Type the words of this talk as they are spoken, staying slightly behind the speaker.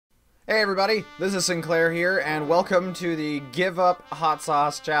Hey everybody, this is Sinclair here, and welcome to the Give Up Hot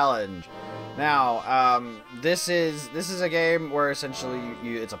Sauce Challenge. Now, this is a game where essentially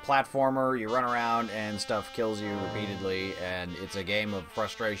it's a platformer, you run around and stuff kills you repeatedly, and it's a game of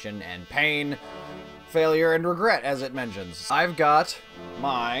frustration and pain, failure and regret, as it mentions. I've got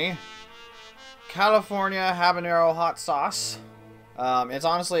my California habanero hot sauce. It's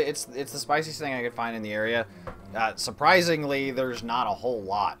honestly, it's the spiciest thing I could find in the area. Surprisingly, there's not a whole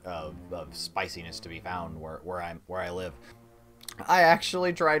lot of spiciness to be found where I live. I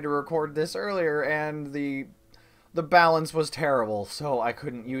actually tried to record this earlier, and the balance was terrible, so I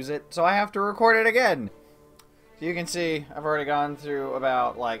couldn't use it. So I have to record it again. So you can see I've already gone through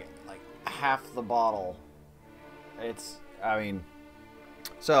about like half the bottle.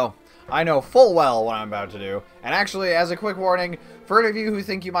 So I know full well what I'm about to do. And actually, as a quick warning, for any of you who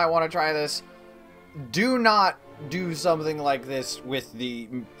think you might want to try this, do not do something like this with the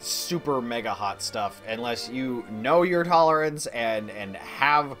super mega hot stuff unless you know your tolerance and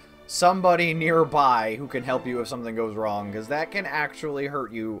have somebody nearby who can help you if something goes wrong, because that can actually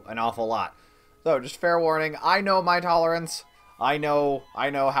hurt you an awful lot. So just fair warning, I know my tolerance. I know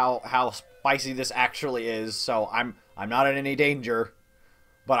how spicy this actually is, so I'm not in any danger.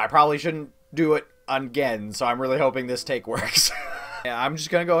 But I probably shouldn't do it again, so I'm really hoping this take works. Yeah, I'm just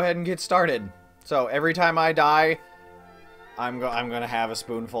gonna go ahead and get started. So every time I die, I'm gonna have a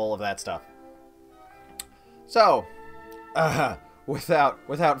spoonful of that stuff. So,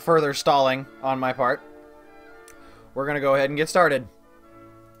 without further stalling on my part, we're gonna go ahead and get started.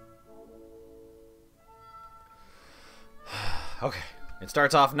 Okay, it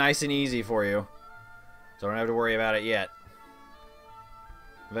starts off nice and easy for you, so I don't have to worry about it yet.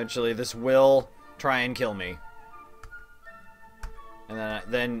 Eventually, this will try and kill me, and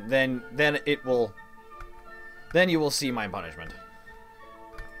then it will. Then you will see my punishment.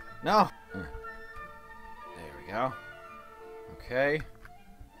 No. There we go. Okay.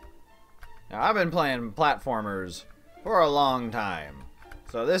 Now I've been playing platformers for a long time,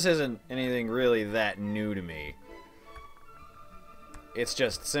 so this isn't anything really that new to me. It's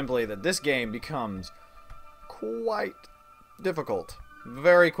just simply that this game becomes quite difficult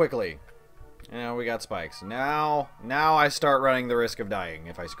very quickly. And we got spikes. Now I start running the risk of dying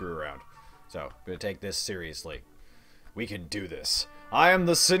if I screw around. So, I'm gonna take this seriously. We can do this. I am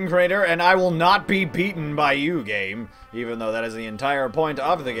the Sin Creator, and I will not be beaten by you, game. Even though that is the entire point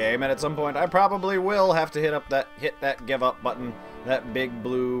of the game, and at some point I probably will have to hit that give up button, that big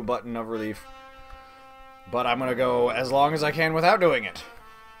blue button of relief. But I'm gonna go as long as I can without doing it.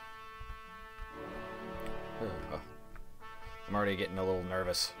 I'm already getting a little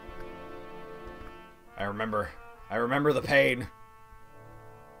nervous. I remember the pain.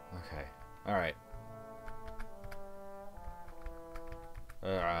 Okay. Alright.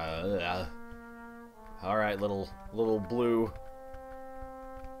 Alright, little blue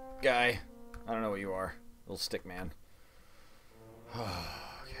guy. I don't know what you are. Little stick man. Okay.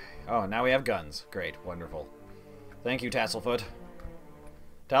 Oh, now we have guns. Great. Wonderful. Thank you, Tasselfoot.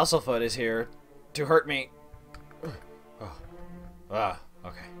 Tasselfoot is here to hurt me.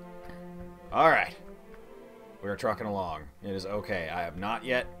 Okay. Alright. We're trucking along. It is okay. I have not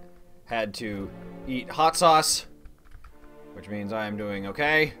yet had to eat hot sauce, which means I am doing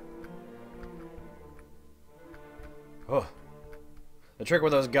okay. Oh. The trick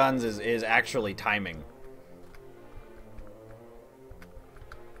with those guns is actually timing.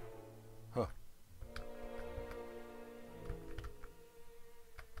 Huh.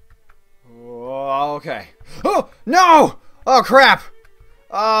 Oh, okay. Oh, no! Oh, crap!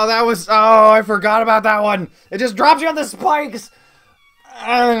 Oh, I forgot about that one. It just drops you on the spikes.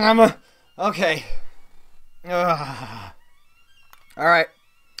 Okay. Alright.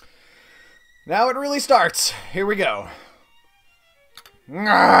 Now it really starts. Here we go.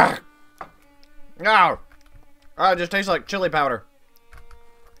 No! Oh, it just tastes like chili powder.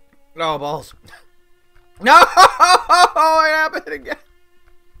 Oh, balls. No! It happened again.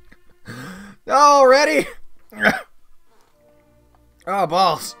 No, ready? Oh,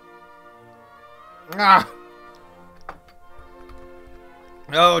 balls. Ah.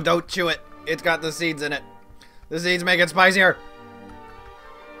 No, don't chew it. It's got the seeds in it. The seeds make it spicier.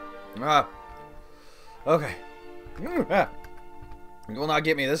 Ah. Okay. It will not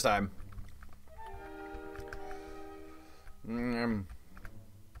get me this time.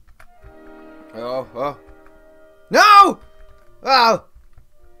 Oh. No! Oh!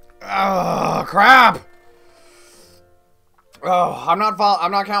 Oh, crap! Oh, I'm not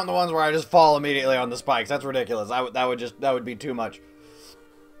counting the ones where I just fall immediately on the spikes. That's ridiculous. That would be too much.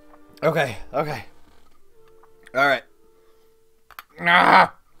 Okay. All right.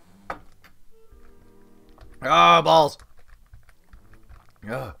 Ah! Oh, balls.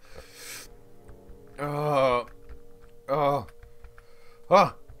 Oh. Oh. Oh.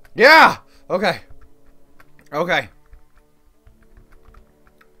 Oh. Yeah! Okay. Okay.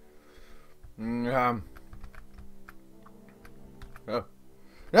 Oh.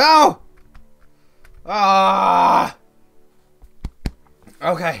 No! Ah!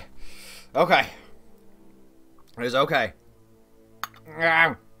 Okay. Okay. It is okay.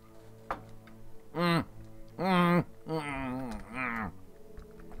 No!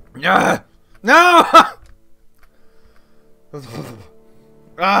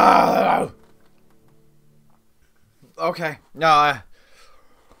 Okay. No.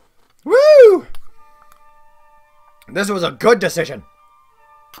 Woo! This was a good decision.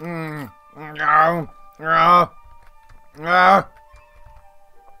 Oh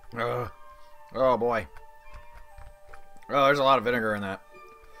boy. Oh, there's a lot of vinegar in that.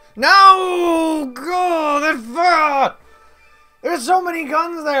 No! God, that far! There's so many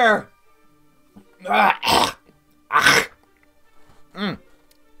guns there.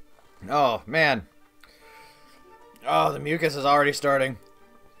 Oh man. Oh, the mucus is already starting.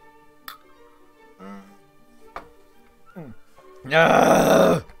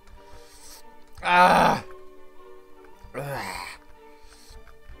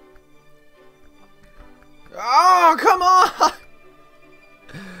 Oh, come on!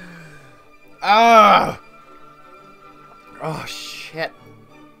 Oh, shit.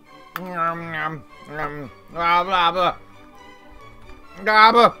 Blah, blah, blah.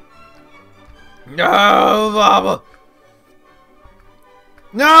 Blah, blah. No, blah, blah.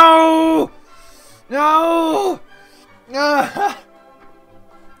 No! No!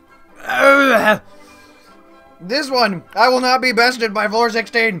 This one, I will not be bested by floor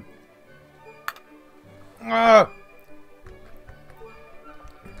 16. I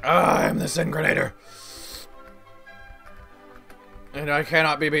am the Syncrenator. And I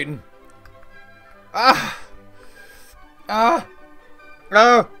cannot be beaten. Oh!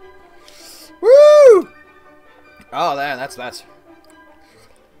 Woo! Oh, that's.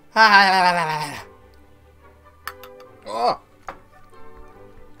 Oh!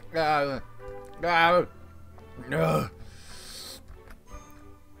 No.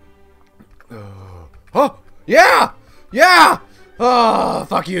 Oh! Yeah! Yeah! Oh,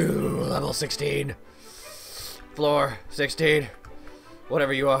 fuck you, level 16. Floor 16.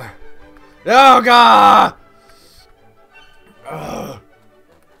 Whatever you are. Oh, God! Oh,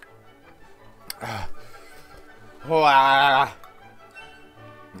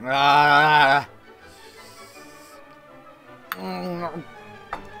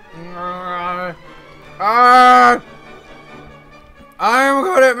 I'm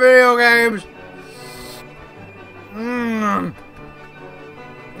good at video games.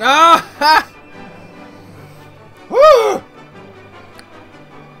 Woo!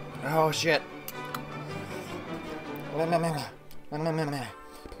 Oh shit.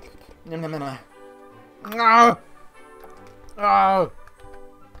 Oh,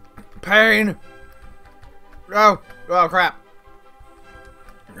 pain. Oh crap.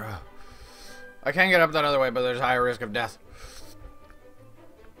 I can get up that other way, but there's a higher risk of death.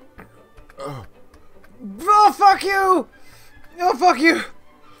 Oh, fuck you! Oh, fuck you!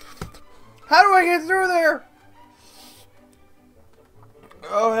 How do I get through there?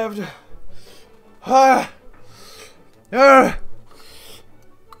 Oh, I have to... No!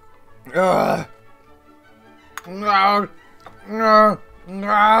 No! No!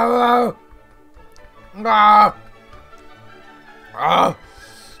 No!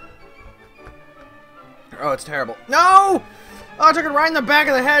 Oh, it's terrible. No! Oh, I took it right in the back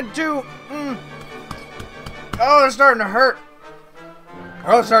of the head, too. Oh, it's starting to hurt.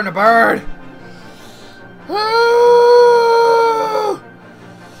 Oh, it's starting to burn. Oh!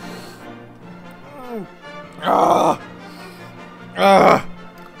 Oh!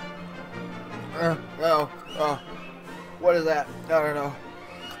 Oh. What is that? I don't know.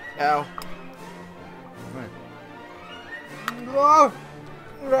 Ow. No!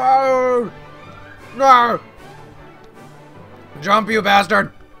 No! No! Jump, you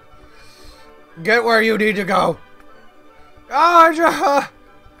bastard! Get where you need to go. Oh!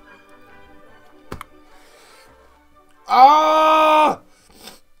 Oh!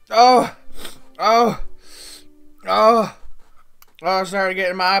 Oh! Oh! Oh! Oh! Started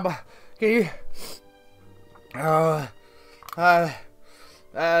getting my eyeball. Can you? Oh! No!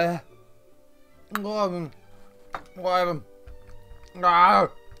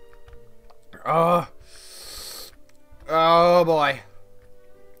 Oh! Oh boy!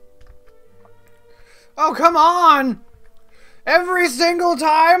 Oh, come on! Every single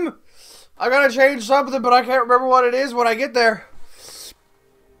time I gotta change something, but I can't remember what it is when I get there.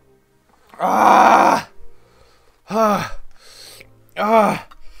 I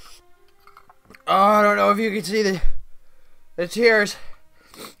don't know if you can see the tears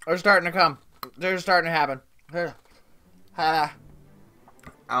are starting to come. They're starting to happen.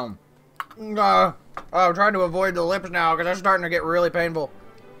 I'm trying to avoid the lips now because they're starting to get really painful.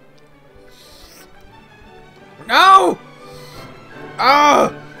 No!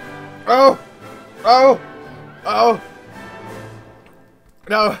 Oh!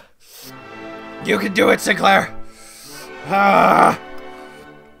 No! You can do it, Sinclair! Are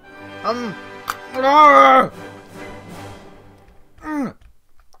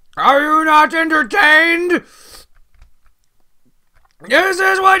you not entertained? This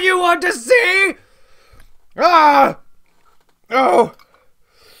is what you want to see? Wow,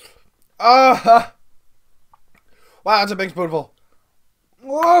 that's a big spoonful.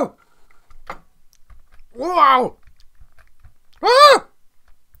 Whoa! Wow! Ah!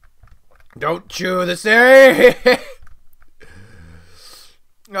 Don't chew the sea!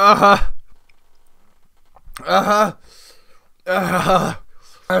 No,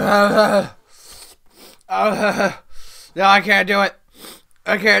 I can't do it.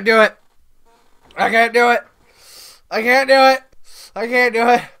 I can't do it. I can't do it. I can't do it. I can't do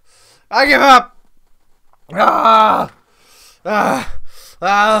it. I give up.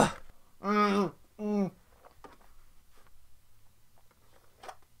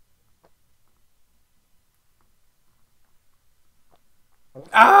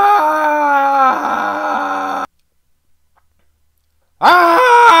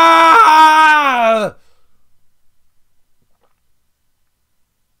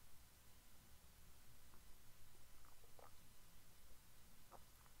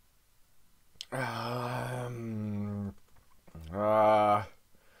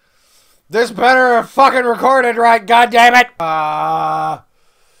 This better have fucking recorded right, goddammit!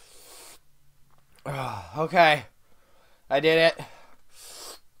 Okay. I did it.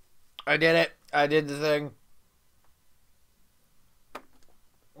 I did it. I did the thing.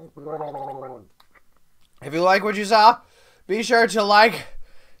 If you like what you saw, be sure to like,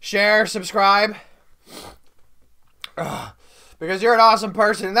 share, subscribe. Because you're an awesome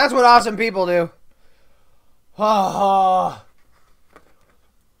person, and that's what awesome people do.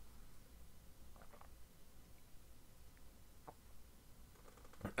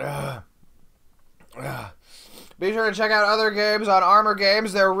 Be sure to check out other games on Armor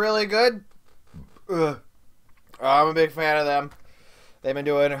Games. They're really good. I'm a big fan of them. They've been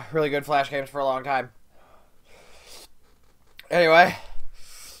doing really good Flash games for a long time. Anyway.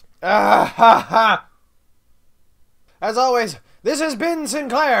 As always, this has been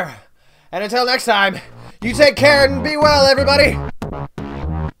Sinclair. And until next time, you take care and be well, everybody.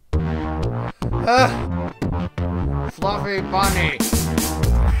 Fluffy bunny.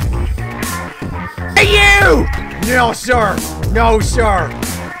 Hey, you! No, sir. No, sir.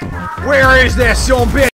 Where is this son of a bitch?